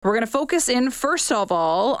We're going to focus in, first of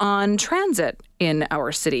all, on transit in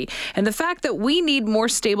our city and the fact that we need more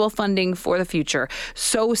stable funding for the future.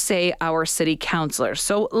 So say our city councillors.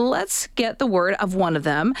 So let's get the word of one of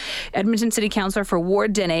them, Edmonton City Councillor for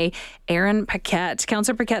Ward Dene, Paquette.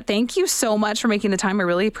 Councillor Paquette, thank you so much for making the time. I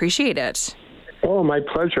really appreciate it. Oh, my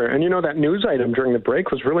pleasure. And that news item during the break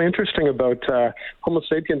was really interesting about Homo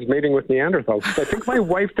sapiens mating with Neanderthals. I think my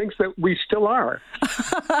wife thinks that we still are.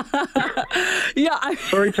 Yeah.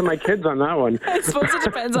 Sorry to my kids on that one. I suppose it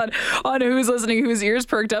depends on who's listening, whose ears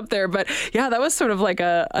perked up there. But yeah, that was sort of like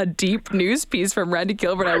a deep news piece from Randy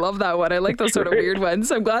Gilbert. I love that one. I like those sort of weird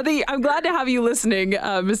ones. I'm glad to have you listening,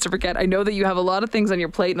 Mr. Paquette. I know that you have a lot of things on your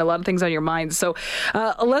plate and a lot of things on your mind. So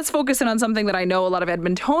let's focus in on something that I know a lot of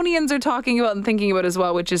Edmontonians are talking about and thinking about as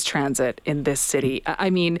well, which is transit in this city. I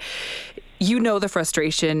mean, you know the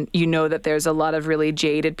frustration. You know that there's a lot of really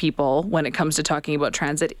jaded people when it comes to talking about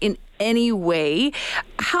transit in any way.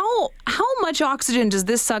 How much oxygen does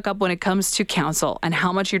this suck up when it comes to council and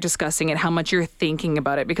how much you're discussing it, how much you're thinking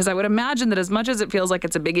about it? Because I would imagine that as much as it feels like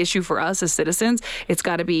it's a big issue for us as citizens, it's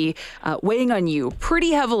got to be weighing on you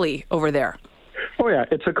pretty heavily over there. Oh, yeah,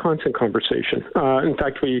 it's a constant conversation. In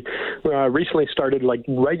fact, we recently started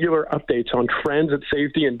regular updates on transit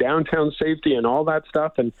safety and downtown safety and all that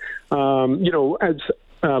stuff. And, as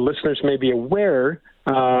listeners may be aware,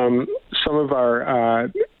 some of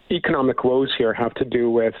our economic woes here have to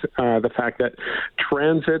do with the fact that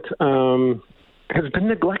transit has been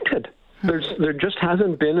neglected. There just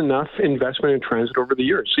hasn't been enough investment in transit over the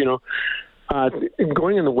years,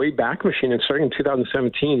 Going in the way back machine and starting in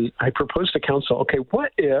 2017, I proposed to council, okay,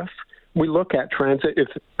 what if we look at transit as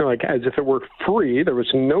if it were free, there was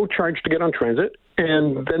no charge to get on transit,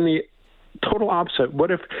 and then the total opposite.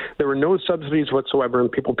 What if there were no subsidies whatsoever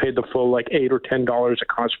and people paid the full $8 or $10 a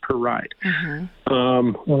cost per ride?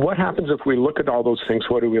 Mm-hmm. What happens if we look at all those things?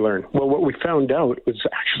 What do we learn? Well, what we found out was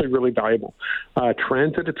actually really valuable.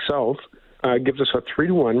 Transit itself gives us a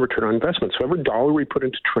 3-to-1 return on investment. So every dollar we put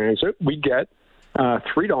into transit, we get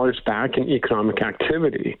 $3 back in economic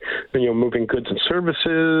activity. Moving goods and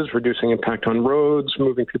services, reducing impact on roads,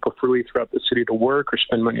 moving people freely throughout the city to work or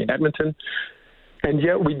spend money in Edmonton. And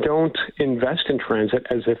yet we don't invest in transit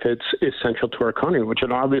as if it's essential to our economy, which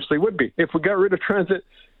it obviously would be. If we got rid of transit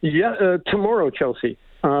tomorrow, Chelsea,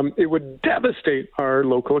 it would devastate our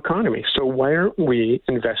local economy. So why aren't we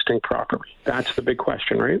investing properly? That's the big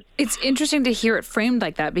question, right? It's interesting to hear it framed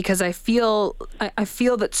like that because I feel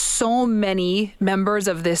that so many members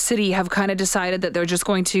of this city have kind of decided that they're just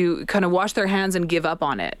going to kind of wash their hands and give up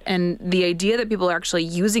on it. And the idea that people are actually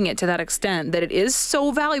using it to that extent, that it is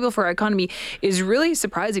so valuable for our economy, is really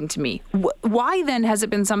surprising to me. Why then has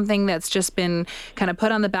it been something that's just been kind of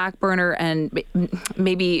put on the back burner and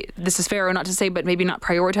maybe this is fair or not to say, but maybe not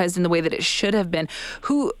prioritized in the way that it should have been?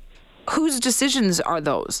 Whose decisions are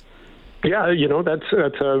those? Yeah,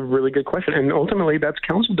 that's a really good question. And ultimately, that's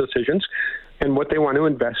council decisions and what they want to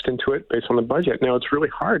invest into it based on the budget. Now, it's really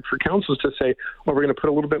hard for councils to say, well, we're going to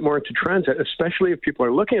put a little bit more into transit, especially if people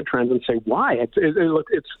are looking at transit and say, why?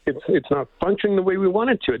 It's not functioning the way we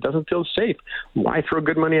want it to. It doesn't feel safe. Why throw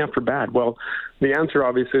good money after bad? Well, the answer,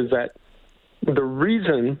 obviously, is that the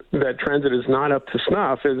reason that transit is not up to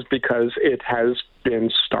snuff is because it has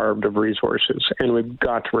been starved of resources, and we've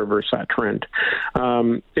got to reverse that trend.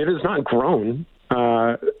 It has not grown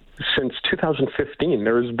since 2015.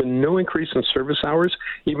 There has been no increase in service hours,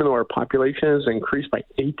 even though our population has increased by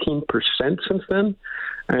 18% since then.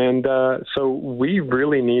 And so we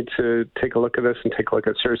really need to take a look at this and take a look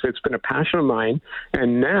at it seriously. It's been a passion of mine,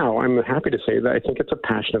 and now I'm happy to say that I think it's a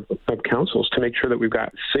passion of councils to make sure that we've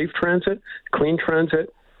got safe transit, clean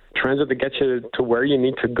transit that gets you to where you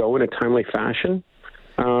need to go in a timely fashion.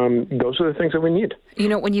 Those are the things that we need.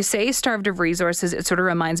 When you say starved of resources, it sort of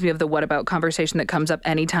reminds me of the what about conversation that comes up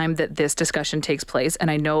anytime that this discussion takes place. And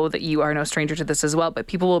I know that you are no stranger to this as well, but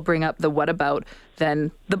people will bring up the what about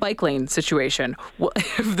then the bike lane situation. Well,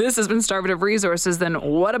 if this has been starved of resources, then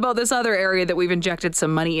what about this other area that we've injected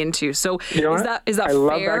some money into? So is that I fair?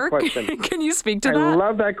 love that question. Can you speak to that? I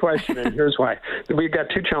love that question, and here's why. We've got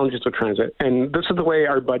two challenges with transit, and this is the way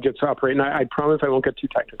our budgets operate. And I promise I won't get too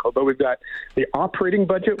technical, but we've got the operating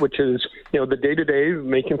budget, which is the day-to-day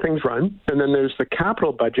making things run, and then there's the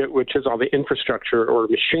capital budget, which is all the infrastructure or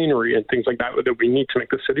machinery and things like that we need to make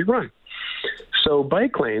the city run. So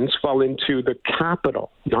bike lanes fall into the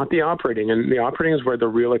capital, not the operating, and the operating is where the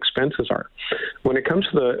real expenses are. When it comes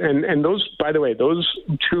to and those, by the way, those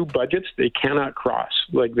two budgets, they cannot cross.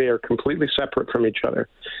 They are completely separate from each other.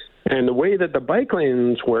 And the way that the bike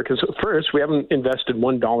lanes work is, first, we haven't invested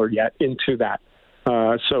 $1 yet into that.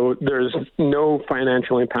 So there's no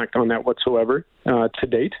financial impact on that whatsoever to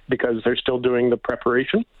date because they're still doing the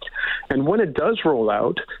preparation. And when it does roll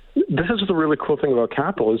out, this is the really cool thing about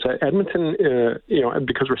capital is that Edmonton,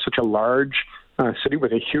 because we're such a large city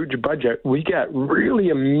with a huge budget, we get really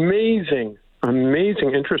amazing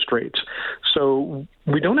interest rates. So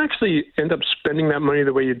we don't actually end up spending that money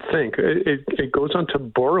the way you'd think. It goes on to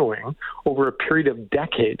borrowing over a period of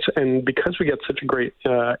decades. And because we get such a great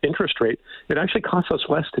interest rate, it actually costs us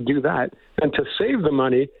less to do that than to save the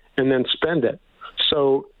money and then spend it.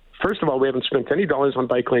 So first of all, we haven't spent any dollars on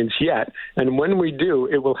bike lanes yet. And when we do,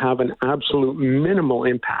 it will have an absolute minimal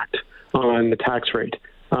impact on the tax rate.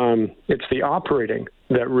 It's the operating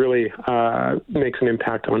that really makes an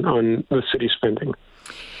impact on the city spending.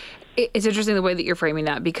 It's interesting the way that you're framing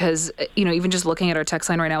that because, even just looking at our text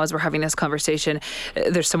line right now as we're having this conversation,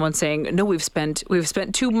 there's someone saying, no, we've spent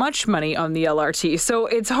too much money on the LRT. So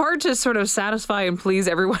it's hard to sort of satisfy and please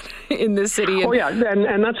everyone in this city. Oh, yeah.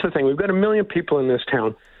 And that's the thing. We've got 1 million people in this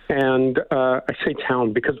town. And I say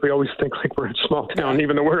town because we always think like we're a small town,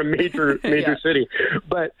 even though we're a major city.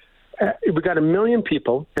 But we've got 1 million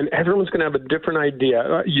people, and everyone's going to have a different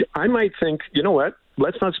idea. I might think, you know what?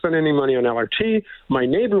 Let's not spend any money on LRT. My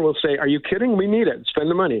neighbor will say, are you kidding? We need it. Spend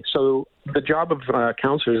the money. So the job of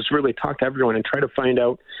councillors is really talk to everyone and try to find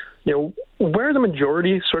out, where the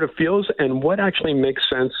majority sort of feels and what actually makes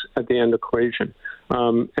sense at the end equation.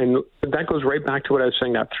 And that goes right back to what I was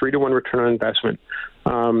saying, that 3-to-1 return on investment.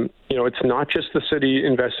 It's not just the city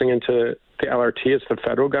investing into the LRT, it's the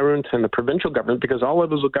federal government and the provincial government, because all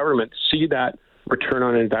levels of government see that return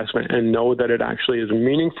on investment and know that it actually is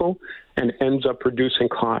meaningful and ends up reducing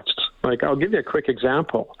costs. Like, I'll give you a quick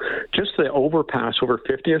example. Just the overpass over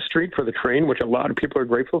 50th Street for the train, which a lot of people are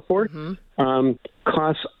grateful for,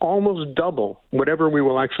 costs almost double whatever we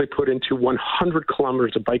will actually put into 100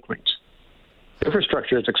 kilometers of bike lanes.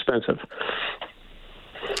 Infrastructure is expensive.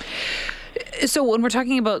 So when we're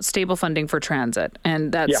talking about stable funding for transit,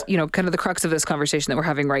 and that's, kind of the crux of this conversation that we're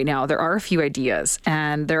having right now, there are a few ideas.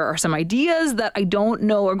 And there are some ideas that I don't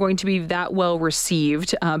know are going to be that well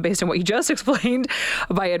received based on what you just explained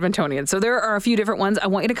by Edmontonians. So there are a few different ones. I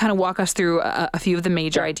want you to kind of walk us through a few of the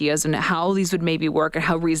major ideas and how these would maybe work and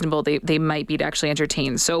how reasonable they might be to actually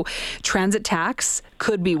entertain. So transit tax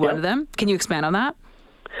could be one of them. Can you expand on that?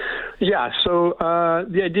 Yeah. So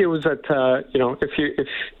the idea was that, if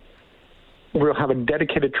we'll have a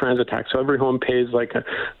dedicated transit tax. So every home pays like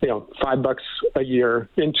 $5 a year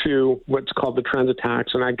into what's called the transit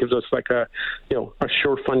tax. And that gives us like a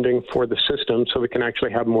sure funding for the system so we can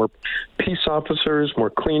actually have more peace officers, more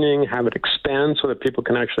cleaning, have it expand so that people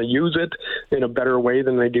can actually use it in a better way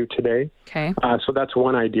than they do today. Okay. So that's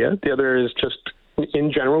one idea. The other is just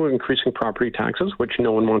in general, increasing property taxes, which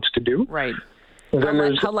no one wants to do. Right.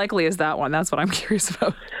 How likely is that one? That's what I'm curious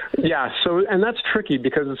about. Yeah, and that's tricky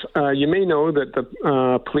because you may know that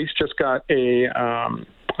the police just got an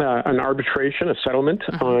arbitration, a settlement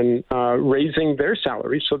on raising their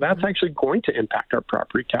salaries. So that's actually going to impact our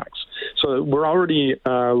property tax. So we're already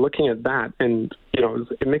looking at that, and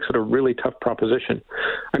it makes it a really tough proposition.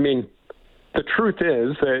 I mean, the truth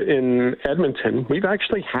is that in Edmonton, we've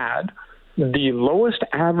actually had the lowest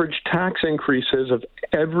average tax increases of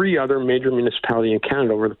every other major municipality in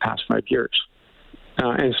Canada over the past 5 years.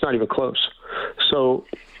 And it's not even close. So,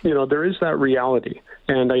 there is that reality.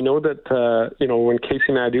 And I know that, when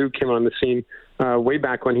Casey Nadeau came on the scene way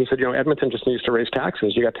back when, he said, Edmonton just needs to raise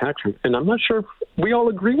taxes. You got tax. And I'm not sure if we all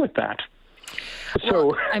agree with that.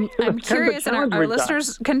 So I'm curious, and our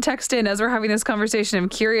listeners can text in as we're having this conversation. I'm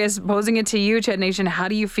curious, posing it to you, Ched Nation, how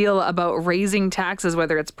do you feel about raising taxes,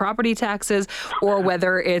 whether it's property taxes or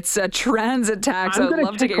whether it's a transit tax? I'm going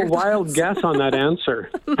to take a wild guess on that answer.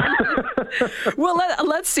 Well,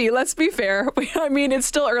 let's see. Let's be fair. I mean, it's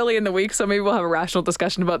still early in the week, so maybe we'll have a rational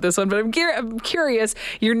discussion about this one. But I'm curious,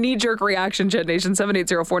 your knee-jerk reaction, Ched Nation,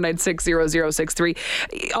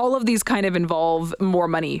 780-496-0063. All of these kind of involve more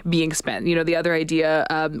money being spent. The other idea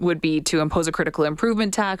would be to impose a critical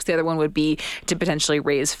improvement tax. The other one would be to potentially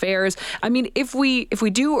raise fares. I mean, if we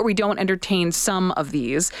do or we don't entertain some of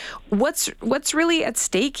these, what's really at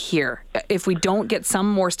stake here if we don't get some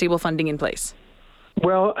more stable funding in place?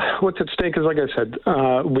 Well, what's at stake is, like I said,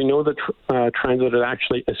 we know that transit is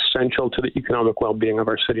actually essential to the economic well-being of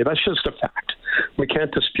our city. That's just a fact. We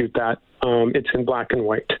can't dispute that. It's in black and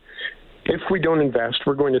white. If we don't invest,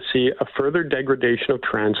 we're going to see a further degradation of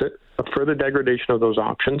transit, a further degradation of those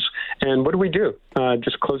options. And what do?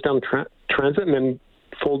 Just close down transit and then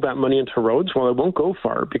fold that money into roads? Well, it won't go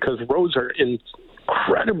far because roads are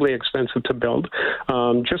incredibly expensive to build.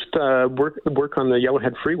 Work on the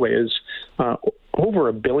Yellowhead Freeway is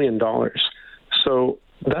over $1 billion. So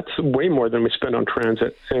that's way more than we spend on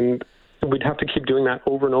transit. And we'd have to keep doing that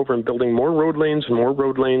over and over and building more road lanes and more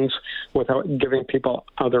road lanes without giving people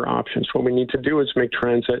other options. What we need to do is make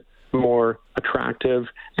transit more attractive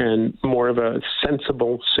and more of a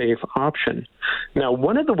sensible, safe option. Now,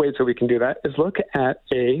 one of the ways that we can do that is look at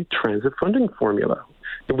a transit funding formula.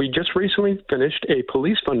 We just recently finished a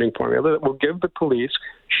police funding formula that will give the police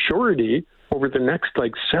surety over the next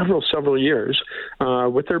several years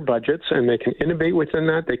with their budgets, and they can innovate within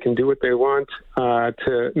that. They can do what they want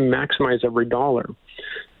to maximize every dollar.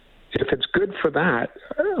 If it's good for that,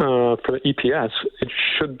 for the EPS, it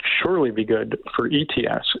should surely be good for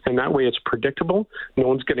ETS. And that way it's predictable. No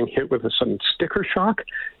one's getting hit with a sudden sticker shock.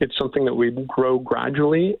 It's something that we grow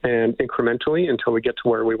gradually and incrementally until we get to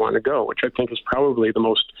where we want to go, which I think is probably the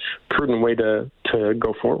most prudent way to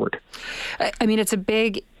go forward. I mean, it's a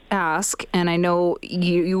big ask, and I know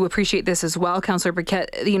you appreciate this as well, Councillor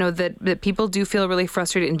Paquette, that people do feel really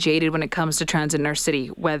frustrated and jaded when it comes to transit in our city,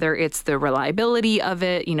 whether it's the reliability of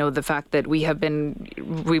it, the fact that we've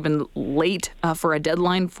been late for a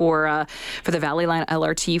deadline for the Valley Line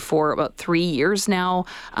LRT for about 3 years now,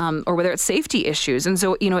 or whether it's safety issues. And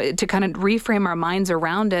so, to kind of reframe our minds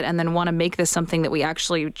around it and then want to make this something that we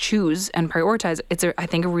actually choose and prioritize, it's, I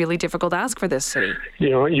think, a really difficult ask for this city.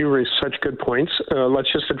 You raise such good points.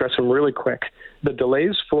 Let's just address them really quick. The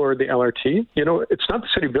delays for the LRT, it's not the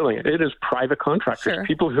city building it. It is private contractors, Sure.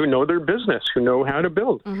 people who know their business, who know how to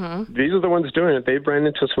build. Mm-hmm. These are the ones doing it. They've ran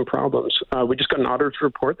into some problems. We just got an auditor's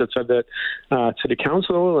report that said that City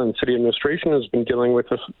Council and City Administration has been dealing with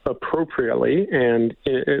this appropriately and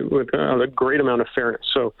with a great amount of fairness.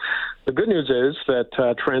 So the good news is that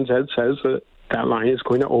TransEd says that line is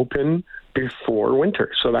going to open before winter.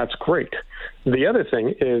 So that's great. The other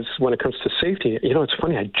thing is when it comes to safety, it's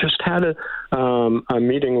funny. I just had a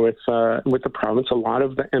meeting with the province, a lot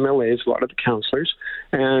of the MLAs, a lot of the councillors,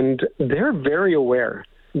 and they're very aware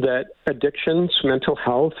that addictions, mental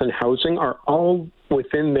health, and housing are all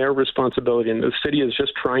within their responsibility. And the city is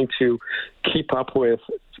just trying to keep up with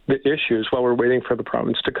the issues while we're waiting for the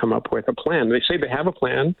province to come up with a plan. They say they have a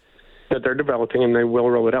plan that they're developing, and they will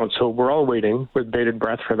roll it out. So we're all waiting with bated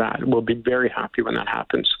breath for that. We'll be very happy when that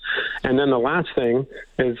happens. And then the last thing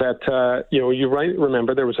is that, you might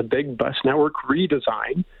remember there was a big bus network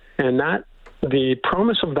redesign, and the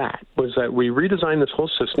promise of that was that we redesigned this whole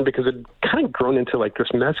system because it kind of grown into this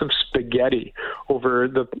mess of spaghetti over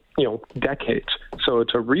the decades. So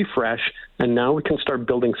it's a refresh, and now we can start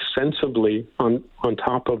building sensibly on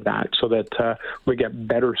top of that so that we get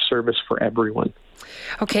better service for everyone.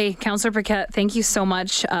 Okay, Councillor Paquette, thank you so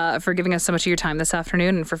much for giving us so much of your time this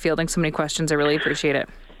afternoon and for fielding so many questions. I really appreciate it.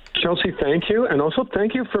 Chelsea, thank you. And also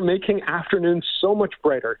thank you for making afternoons so much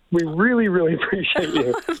brighter. We really, really appreciate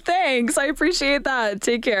you. Thanks. I appreciate that.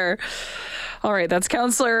 Take care. All right, that's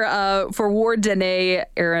Councillor for Ward Dene,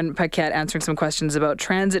 Aaron Paquette, answering some questions about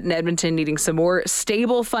transit in Edmonton needing some more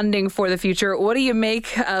stable funding for the future. What do you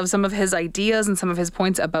make of some of his ideas and some of his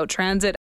points about transit?